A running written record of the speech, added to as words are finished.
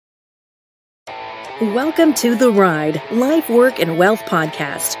Welcome to The Ride, Life, Work, and Wealth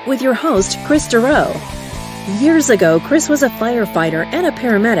podcast with your host, Kris Dureau. Years ago, Kris was a firefighter and a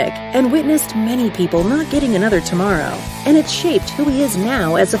paramedic and witnessed many people not getting another tomorrow, and it shaped who he is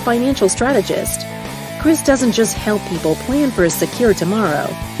now as a financial strategist. Kris doesn't just help people plan for a secure tomorrow,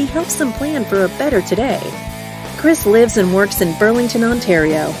 he helps them plan for a better today. Kris lives and works in Burlington,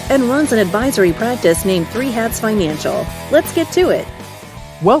 Ontario, and runs an advisory practice named Three Hats Financial. Let's get to it.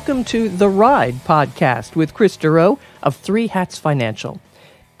 Welcome to The Ride podcast with Kris Dureau of Three Hats Financial.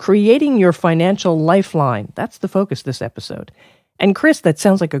 Creating your financial lifeline. That's the focus this episode. And Kris, that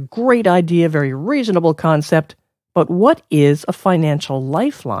sounds like a great idea, very reasonable concept, but what is a financial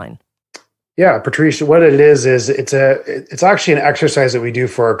lifeline? Yeah, Patricia, what it is it's actually an exercise that we do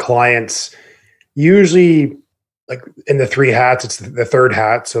for our clients. Usually, like in the three hats, it's the third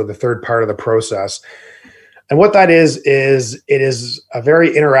hat, so the third part of the process. And what that is it is a very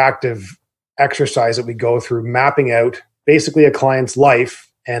interactive exercise that we go through, mapping out basically a client's life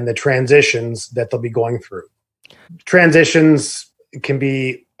and the transitions that they'll be going through. Transitions can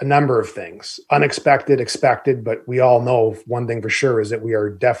be a number of things, unexpected, expected, but we all know one thing for sure is that we are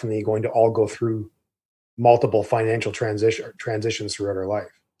definitely going to all go through multiple financial transitions throughout our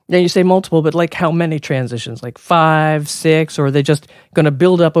life. Now you say multiple, but like how many transitions? Like 5, 6, or are they just going to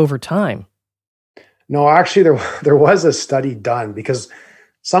build up over time? No, actually, there was a study done because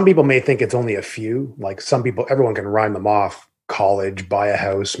some people may think it's only a few. Like some people, everyone can rhyme them off: college, buy a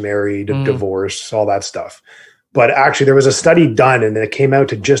house, married, divorce, all that stuff. But actually, there was a study done, and it came out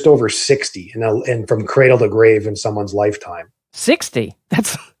to just over 60, and from cradle to grave in someone's lifetime. 60?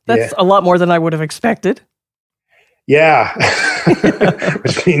 That's a lot more than I would have expected. Yeah,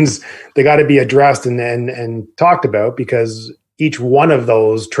 which means they got to be addressed and talked about, because each one of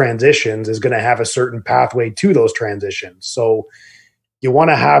those transitions is going to have a certain pathway to those transitions. So you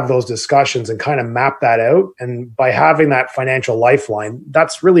want to have those discussions and kind of map that out. And by having that financial lifeline,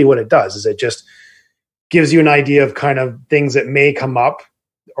 that's really what it does, is it just gives you an idea of kind of things that may come up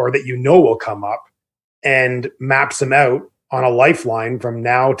or that you know will come up, and maps them out on a lifeline from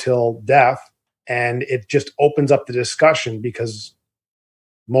now till death. And it just opens up the discussion, because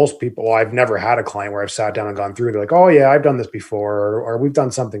most people, well, I've never had a client where I've sat down and gone through, they're like, oh yeah, I've done this before, or we've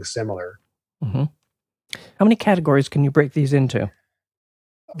done something similar. Mm-hmm. How many categories can you break these into?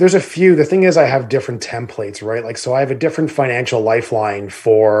 There's a few. The thing is, I have different templates, right? Like, so I have a different financial lifeline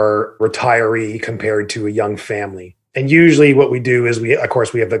for retiree compared to a young family. And usually what we do is we have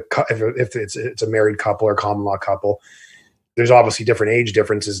if it's a married couple or common law couple, there's obviously different age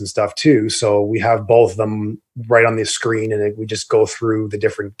differences and stuff too. So we have both of them right on the screen, and we just go through the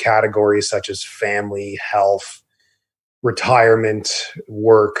different categories such as family, health, retirement,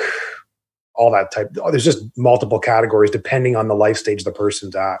 work, all that type. There's just multiple categories depending on the life stage the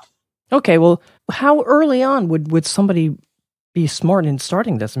person's at. Okay, well, how early on would somebody be smart in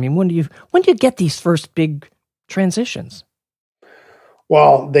starting this? I mean, when do you get these first big transitions?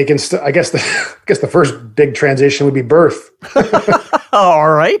 Well, they can. I guess the first big transition would be birth.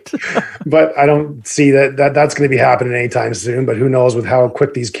 All right, but I don't see that's going to be happening anytime soon. But who knows with how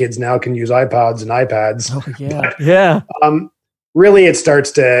quick these kids now can use iPods and iPads. Oh yeah, but, yeah. Really, it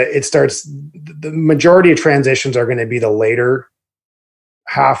starts. The majority of transitions are going to be the later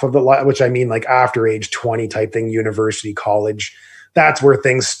half of the life, which I mean, like after age 20 type thing, university, college. That's where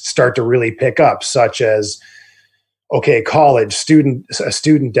things start to really pick up, such as, okay, college,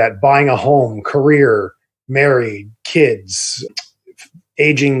 student debt, buying a home, career, married, kids,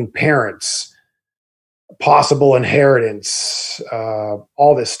 aging parents, possible inheritance,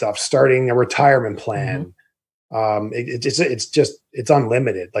 all this stuff, starting a retirement plan. It's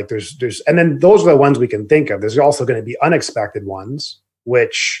unlimited. Like there's, and then those are the ones we can think of. There's also going to be unexpected ones,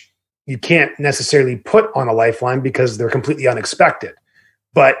 which you can't necessarily put on a lifeline because they're completely unexpected,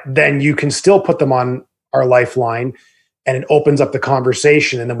 but then you can still put them on our lifeline, and it opens up the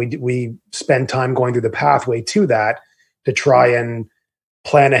conversation. And then we spend time going through the pathway to that to try and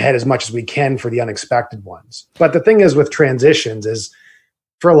plan ahead as much as we can for the unexpected ones. But the thing is with transitions is,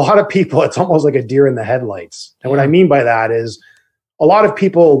 for a lot of people, it's almost like a deer in the headlights. And what I mean by that is, a lot of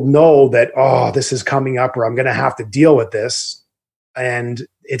people know that, oh, this is coming up, or I'm going to have to deal with this. And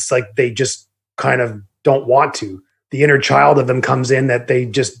it's like they just kind of don't want to. The inner child of them comes in that they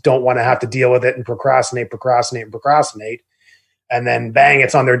just don't want to have to deal with it, and procrastinate. And then bang,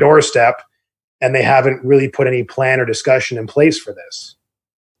 it's on their doorstep, and they haven't really put any plan or discussion in place for this.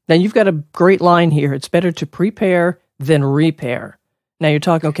 Now you've got a great line here. It's better to prepare than repair. Now you're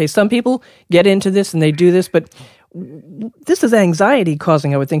talking, okay, some people get into this and they do this, but this is anxiety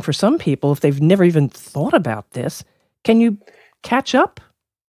causing, I would think, for some people if they've never even thought about this. Can you catch up?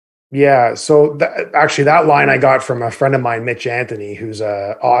 Yeah. So actually, that line I got from a friend of mine, Mitch Anthony, who's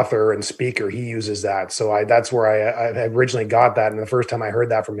a author and speaker. He uses that. So that's where I originally got that. And the first time I heard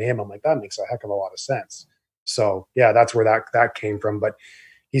that from him, I'm like, that makes a heck of a lot of sense. So yeah, that's where that came from. But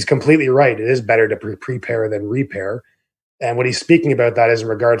he's completely right. It is better to prepare than repair. And what he's speaking about that is in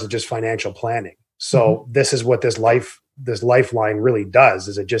regards to just financial planning. So this is what this lifeline really does,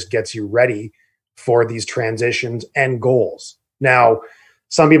 is it just gets you ready for these transitions and goals. Now,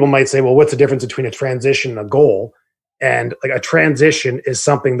 some people might say, well, what's the difference between a transition and a goal? And like a transition is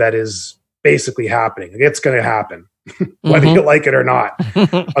something that is basically happening. It's going to happen, whether you like it or not.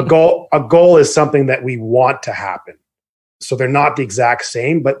 A goal is something that we want to happen. So they're not the exact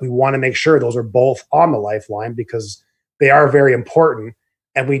same, but we want to make sure those are both on the lifeline because they are very important.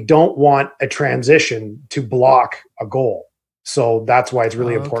 And we don't want a transition to block a goal. So that's why it's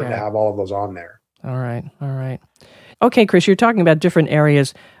really important to have all of those on there. All right. Okay, Kris, you're talking about different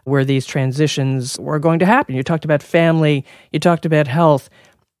areas where these transitions were going to happen. You talked about family, you talked about health.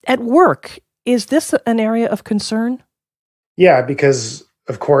 At work, is this an area of concern? Yeah, because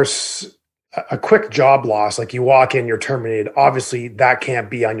of course, a quick job loss, like you walk in, you're terminated. Obviously, that can't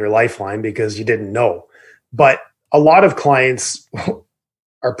be on your lifeline because you didn't know. But a lot of clients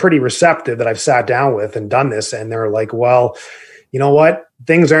are pretty receptive that I've sat down with and done this, and they're like, well, you know what?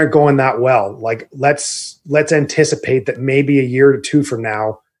 Things aren't going that well. Like, let's anticipate that maybe a year or two from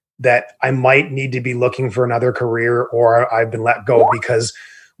now that I might need to be looking for another career, or I've been let go because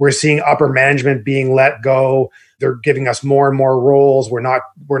we're seeing upper management being let go. They're giving us more and more roles. We're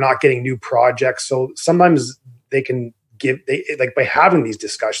not getting new projects. So sometimes they can like by having these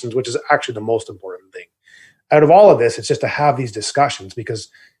discussions, which is actually the most important thing. Out of all of this, it's just to have these discussions because,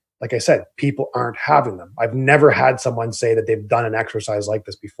 like I said, people aren't having them. I've never had someone say that they've done an exercise like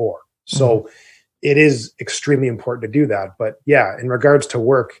this before. So it is extremely important to do that. But yeah, in regards to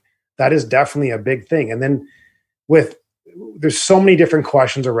work, that is definitely a big thing. And then there's so many different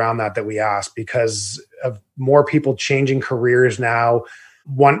questions around that we ask because of more people changing careers now.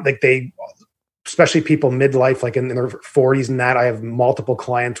 Especially people midlife, like in their 40s and that. I have multiple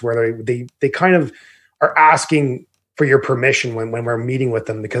clients where they kind of are asking for your permission when we're meeting with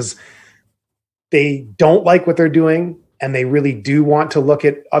them because they don't like what they're doing and they really do want to look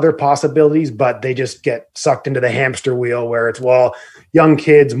at other possibilities, but they just get sucked into the hamster wheel where it's, well, young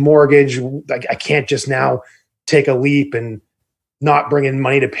kids, mortgage, like I can't just now take a leap and not bring in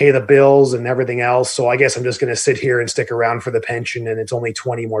money to pay the bills and everything else. So I guess I'm just going to sit here and stick around for the pension and it's only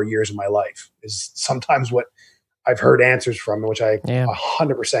 20 more years of my life is sometimes what I've heard answers from, which I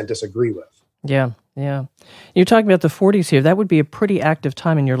 100% disagree with. Yeah. You're talking about the 40s here. That would be a pretty active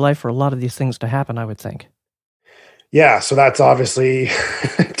time in your life for a lot of these things to happen, I would think. Yeah, so that's obviously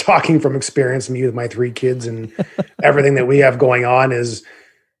talking from experience, me with my 3 kids and everything that we have going on is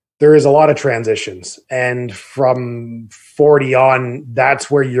there is a lot of transitions. And from 40 on, that's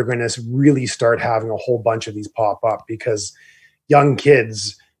where you're going to really start having a whole bunch of these pop up because young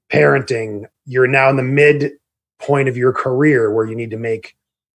kids, parenting, you're now in the mid point of your career where you need to make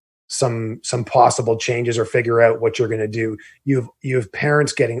some possible changes or figure out what you're going to do. You have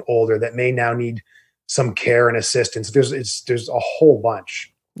parents getting older that may now need some care and assistance. There's a whole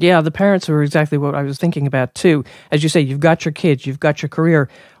bunch. Yeah, the parents are exactly what I was thinking about too. As you say, you've got your kids, you've got your career.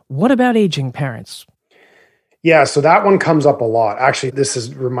 What about aging parents? Yeah, so that one comes up a lot. Actually,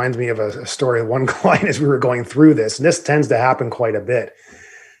 reminds me of a story of one client as we were going through this, and this tends to happen quite a bit.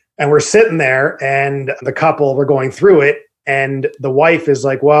 And we're sitting there and the couple, we're going through it, and the wife is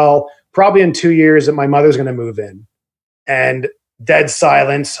like, well, probably in 2 years that my mother's going to move in. And dead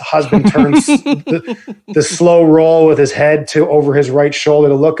silence. Husband turns the slow roll with his head over his right shoulder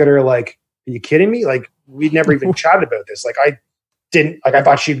to look at her like, are you kidding me? Like, we'd never even chatted about this. Like, I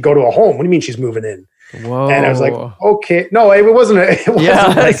thought she'd go to a home. What do you mean she's moving in? Whoa. And I was like, okay. No, it wasn't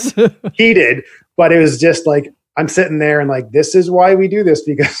like heated, but it was just like, I'm sitting there and like, this is why we do this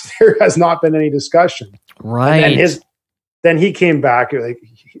because there has not been any discussion. Right. And then he came back like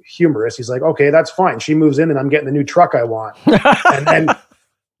humorous. He's like, okay, that's fine. She moves in and I'm getting the new truck I want. And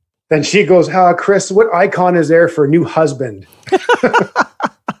then she goes, Kris, what icon is there for new husband?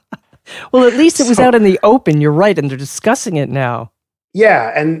 Well, at least it was out in the open. You're right. And they're discussing it now.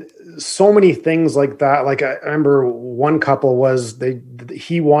 Yeah. And so many things like that. Like I remember one couple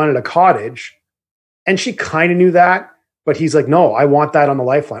he wanted a cottage and she kind of knew that, but he's like, no, I want that on the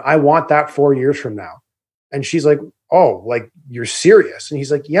lifeline. I want that 4 years from now. And she's like, oh, like you're serious? And he's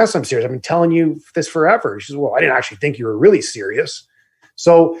like, yes, I'm serious. I've been telling you this forever. She says, well, I didn't actually think you were really serious.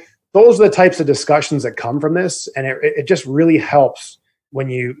 So those are the types of discussions that come from this. And it just really helps when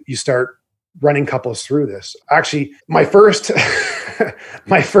you start running couples through this. Actually, my first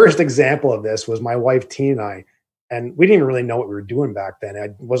my first example of this was my wife, Tina, and I, and we didn't even really know what we were doing back then.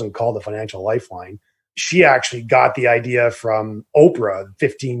 It wasn't called the Financial Lifeline. She actually got the idea from Oprah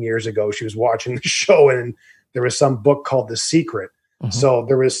 15 years ago. She was watching the show and there was some book called The Secret. Mm-hmm. So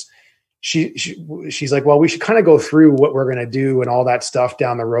there was, she's like, well, we should kind of go through what we're going to do and all that stuff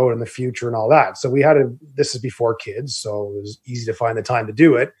down the road in the future and all that. So we had this is before kids, so it was easy to find the time to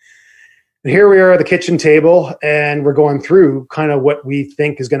do it. And here we are at the kitchen table and we're going through kind of what we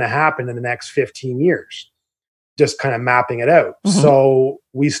think is going to happen in the next 15 years. Just kind of mapping it out. Mm-hmm. So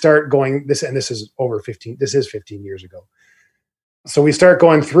we start going this is 15 years ago. So we start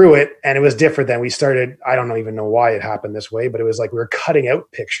going through it and it was different than we started. I don't even know why it happened this way, but it was like we were cutting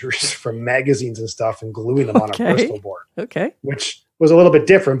out pictures from magazines and stuff and gluing them on a Bristol board. Okay. Which was a little bit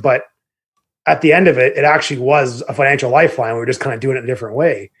different, but at the end of it, it actually was a financial lifeline. We were just kind of doing it a different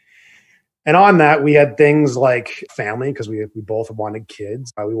way. And on that, we had things like family, because we both wanted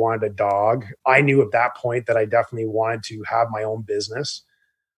kids. We wanted a dog. I knew at that point that I definitely wanted to have my own business.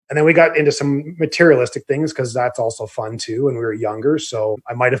 And then we got into some materialistic things because that's also fun too. And we were younger. So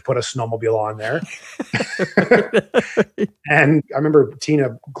I might have put a snowmobile on there. And I remember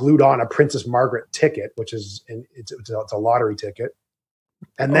Tina glued on a Princess Margaret ticket, which is, it's a lottery ticket.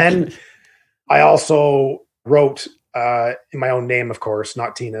 And then I also wrote, in my own name, of course,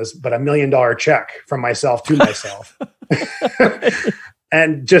 not Tina's, but $1 million check from myself to myself.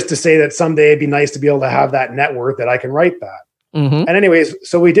 And just to say that someday it'd be nice to be able to have that net worth that I can write that. Mm-hmm. And anyways,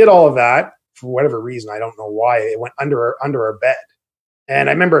 so we did all of that for whatever reason. I don't know why. It went under our bed. And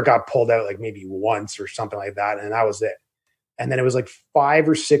I remember it got pulled out like maybe once or something like that. And that was it. And then it was like 5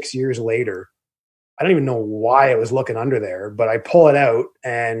 or 6 years later. I don't even know why I was looking under there, but I pull it out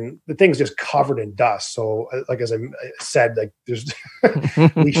and the thing's just covered in dust. So like, as I said, like there's,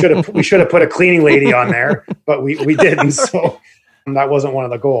 we should have put a cleaning lady on there, but we didn't. So that wasn't one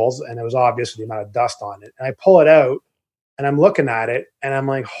of the goals. And it was obvious the amount of dust on it. And I pull it out and I'm looking at it and I'm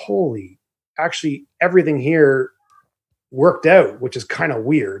like, holy, actually everything here worked out, which is kind of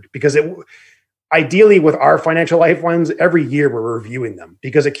weird because ideally, with our financial lifelines, every year we're reviewing them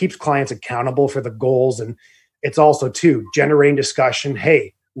because it keeps clients accountable for the goals. And it's also, too, generating discussion.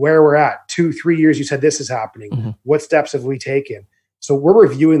 Hey, where we're at, 2-3 years, you said this is happening. Mm-hmm. What steps have we taken? So we're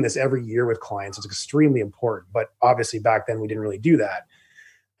reviewing this every year with clients. It's extremely important. But obviously, back then, we didn't really do that.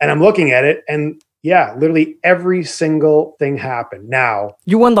 And I'm looking at it. And yeah, literally every single thing happened. Now,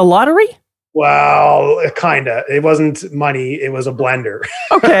 you won the lottery? Well, kind of. It wasn't money. It was a blender.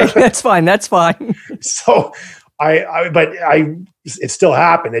 Okay, that's fine. That's fine. So it still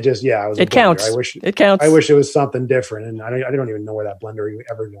happened. It just, yeah. It counts. It counts. I wish it was something different. And I don't even know where that blender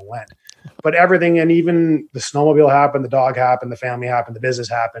ever even went. But everything, and even the snowmobile happened, the dog happened, the family happened, the business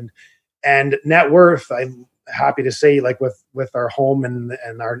happened. And net worth, I'm happy to say, like with our home and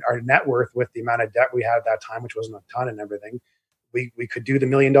our net worth, with the amount of debt we had at that time, which wasn't a ton and everything, we could do the $1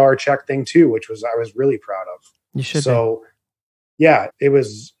 million check thing too, which I was really proud of. You should. So yeah, it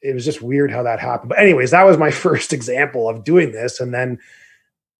was just weird how that happened. But anyways, that was my first example of doing this, and then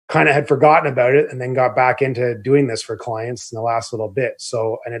kind of had forgotten about it and then got back into doing this for clients in the last little bit.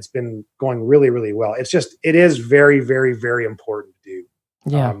 So, and it's been going really, really well. It is very, very, very important to do.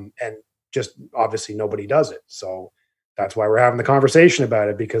 Yeah. And just obviously nobody does it. So that's why we're having the conversation about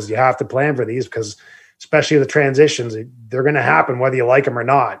it, because you have to plan for these, because especially the transitions, they're going to happen whether you like them or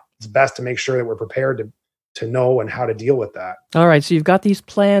not. It's best to make sure that we're prepared to know and how to deal with that. All right. So you've got these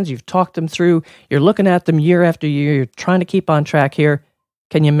plans, you've talked them through, you're looking at them year after year, you're trying to keep on track here.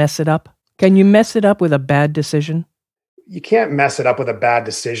 Can you mess it up? Can you mess it up with a bad decision? You can't mess it up with a bad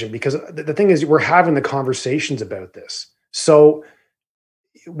decision, because the thing is, we're having the conversations about this. So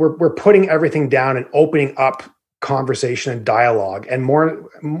we're putting everything down and opening up conversation and dialogue. And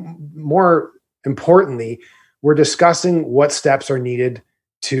more importantly, we're discussing what steps are needed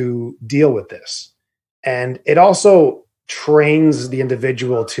to deal with this. And it also trains the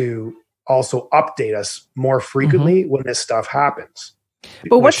individual to also update us more frequently when this stuff happens.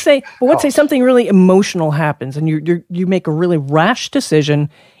 But let's say something really emotional happens and you make a really rash decision.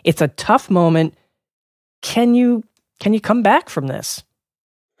 It's a tough moment. Can you come back from this?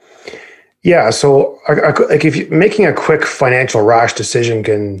 Yeah. So like if you're making a quick financial rash decision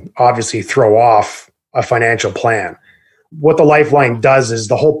can obviously throw off a financial plan. What the Lifeline does is,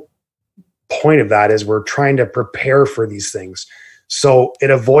 the whole point of that is we're trying to prepare for these things. So it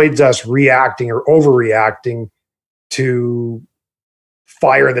avoids us reacting or overreacting to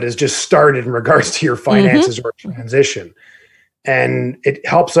fire that has just started in regards to your finances or transition. And it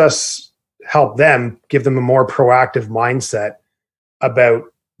helps us help them, give them a more proactive mindset about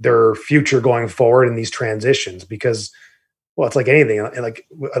their future going forward in these transitions. Because, well, it's like anything, like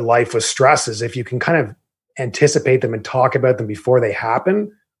a life with stresses. If you can kind of anticipate them and talk about them before they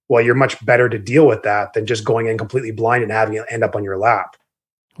happen, well, you're much better to deal with that than just going in completely blind and having it end up on your lap.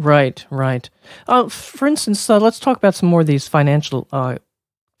 Right, right. For instance, let's talk about some more of these financial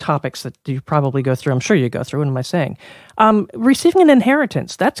topics that you probably go through. I'm sure you go through. What am I saying? Receiving an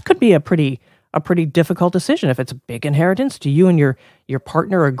inheritance, that could be a pretty difficult decision. If it's a big inheritance, do you and your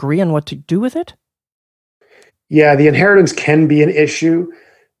partner agree on what to do with it? Yeah, the inheritance can be an issue.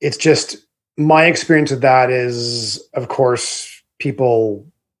 It's just my experience with that is, of course, people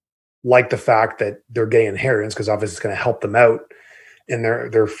like the fact that they're getting inheritance because obviously it's going to help them out in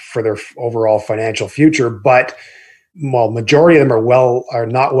their overall financial future. But majority of them are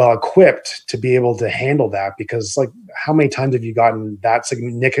not well equipped to be able to handle that, because like, how many times have you gotten that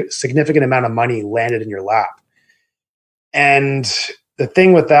significant amount of money landed in your lap? And the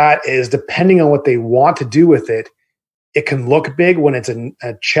thing with that is, depending on what they want to do with it, it can look big when it's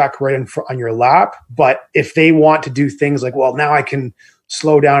a check right in front on your lap. But if they want to do things like, well, now I can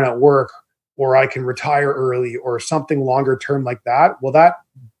slow down at work, or I can retire early, or something longer term like that, well, that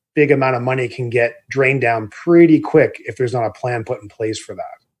big amount of money can get drained down pretty quick if there's not a plan put in place for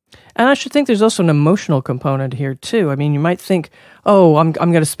that. And I should think there's also an emotional component here too. I mean, you might think, oh, I'm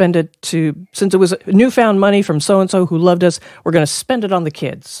going to spend it since it was newfound money from so-and-so who loved us, we're going to spend it on the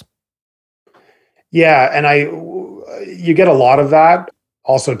kids. Yeah. And you get a lot of that.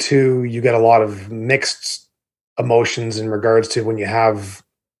 Also too, you get a lot of mixed emotions in regards to when you have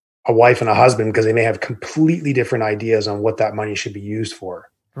a wife and a husband, because they may have completely different ideas on what that money should be used for.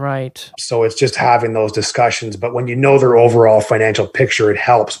 Right. So it's just having those discussions. But when you know their overall financial picture, it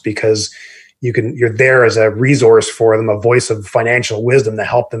helps, because you're there as a resource for them, a voice of financial wisdom to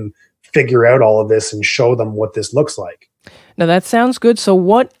help them figure out all of this and show them what this looks like. Now that sounds good. So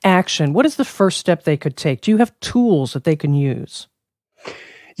what is the first step they could take? Do you have tools that they can use?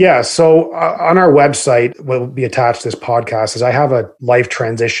 Yeah. So on our website, what will be attached to this podcast, is I have a life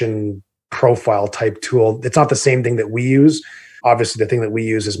transition profile type tool. It's not the same thing that we use. Obviously, the thing that we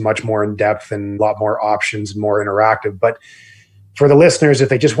use is much more in depth and a lot more options and more interactive. But for the listeners, if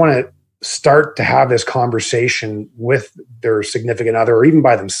they just want to start to have this conversation with their significant other, or even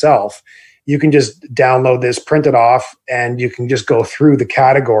by themselves, you can just download this, print it off, and you can just go through the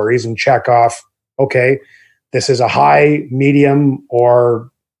categories and check off, okay, this is a high, medium, or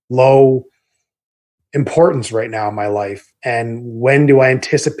low importance right now in my life. And when do I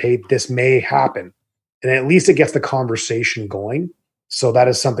anticipate this may happen? And at least it gets the conversation going. So that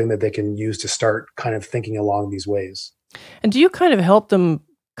is something that they can use to start kind of thinking along these ways. And do you kind of help them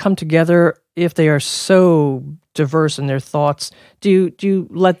come together if they are so diverse in their thoughts? Do you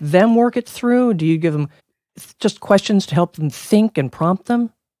let them work it through? Do you give them just questions to help them think and prompt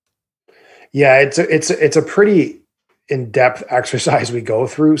them? Yeah, it's a pretty in-depth exercise we go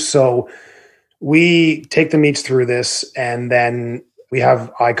through. So we take them each through this, and then we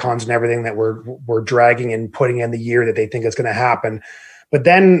have icons and everything that we're dragging and putting in the year that they think is going to happen. But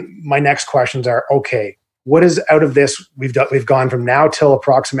then my next questions are, okay, what is out of this? We've gone from now till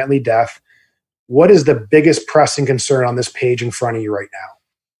approximately death. What is the biggest pressing concern on this page in front of you right now?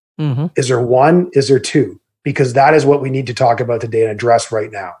 Mm-hmm. Is there one? Is there two? Because that is what we need to talk about today and address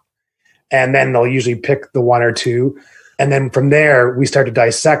right now. And then they'll usually pick the one or two. And then from there, we start to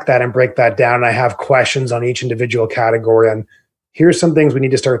dissect that and break that down. And I have questions on each individual category on, here's some things we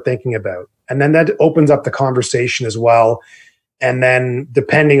need to start thinking about. And then that opens up the conversation as well. And then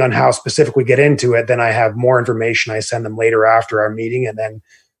depending on how specific we get into it, then I have more information I send them later after our meeting, and then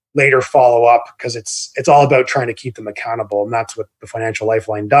later follow up, because it's all about trying to keep them accountable. And that's what the Financial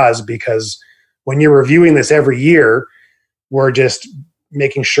Lifeline does, because when you're reviewing this every year, we're just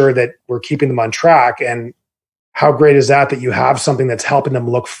making sure that we're keeping them on track. And how great is that you have something that's helping them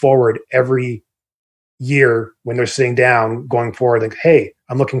look forward every year when they're sitting down going forward, like, hey,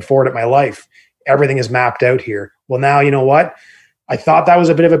 I'm looking forward at my life. Everything is mapped out here. Well, now, you know what? I thought that was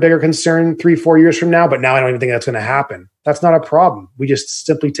a bit of a bigger concern 3-4 years from now, but now I don't even think that's going to happen. That's not a problem. We just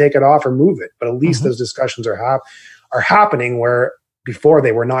simply take it off or move it. But at least those discussions are happening, where before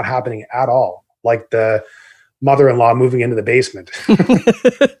they were not happening at all. Like the mother-in-law moving into the basement.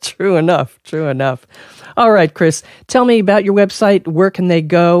 True enough. All right, Kris, tell me about your website. Where can they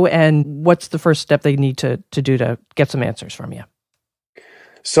go, and what's the first step they need to do to get some answers from you?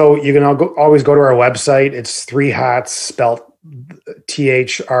 So you can always go to our website. It's 3 hats, spelled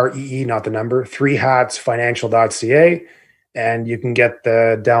THREE, not the number, 3hatsfinancial.ca. And you can get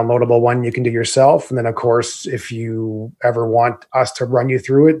the downloadable one you can do yourself. And then, of course, if you ever want us to run you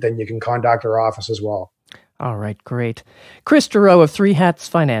through it, then you can contact our office as well. All right, great. Kris Dureau of Three Hats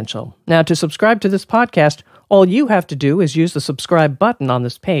Financial. Now, to subscribe to this podcast, all you have to do is use the subscribe button on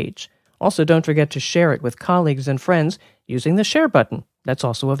this page. Also, don't forget to share it with colleagues and friends using the share button. That's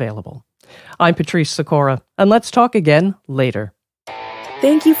also available. I'm Patrice Sikora, and let's talk again later.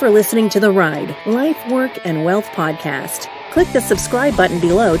 Thank you for listening to the Ride, Life, Work, and Wealth podcast. Click the subscribe button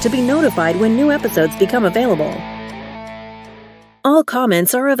below to be notified when new episodes become available. All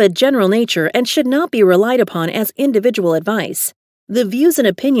comments are of a general nature and should not be relied upon as individual advice. The views and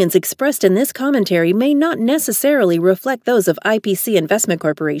opinions expressed in this commentary may not necessarily reflect those of IPC Investment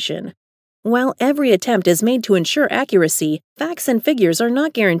Corporation. While every attempt is made to ensure accuracy, facts and figures are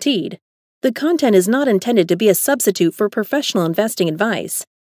not guaranteed. The content is not intended to be a substitute for professional investing advice.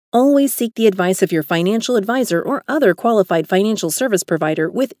 Always seek the advice of your financial advisor or other qualified financial service provider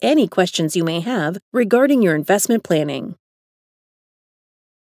with any questions you may have regarding your investment planning.